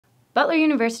Butler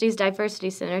University's Diversity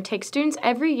Center takes students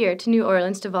every year to New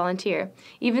Orleans to volunteer.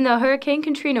 Even though Hurricane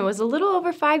Katrina was a little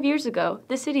over 5 years ago,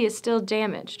 the city is still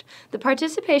damaged. The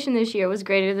participation this year was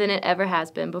greater than it ever has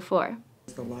been before.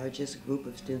 It's the largest group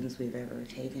of students we've ever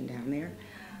taken down there.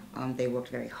 They worked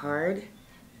very hard,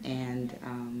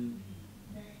 and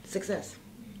success,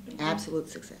 absolute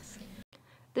success.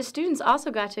 The students also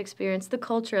got to experience the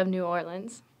culture of New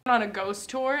Orleans. On a ghost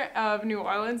tour of New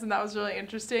Orleans, and that was really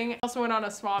interesting. I also went on a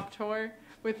swamp tour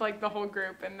with the whole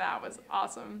group, and that was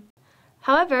awesome.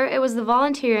 However, it was the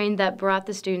volunteering that brought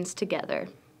the students together.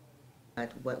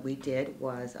 But what we did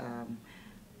was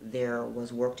there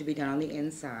was work to be done on the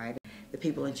inside. The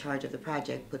people in charge of the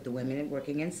project put the women in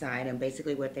working inside, and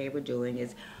basically what they were doing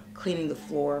is cleaning the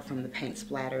floor from the paint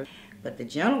splatter. But the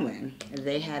gentlemen,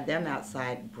 they had them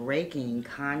outside breaking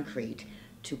concrete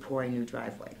to pour a new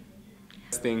driveway.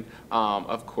 Thing,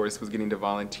 of course, was getting to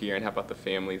volunteer and help out the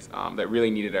families that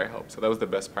really needed our help. So that was the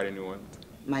best part of New Orleans.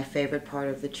 My favorite part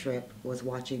of the trip was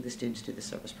watching the students do the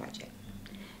service project.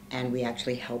 And we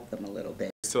actually helped them a little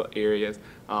bit. Still areas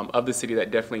of the city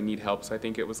that definitely need help, so I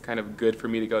think it was kind of good for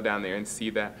me to go down there and see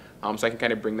that, so I can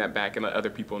kind of bring that back and let other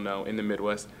people know in the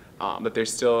Midwest that there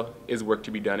still is work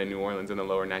to be done in New Orleans in the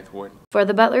lower 9th Ward. For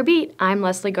the Butler Beat, I'm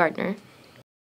Leslie Gardner.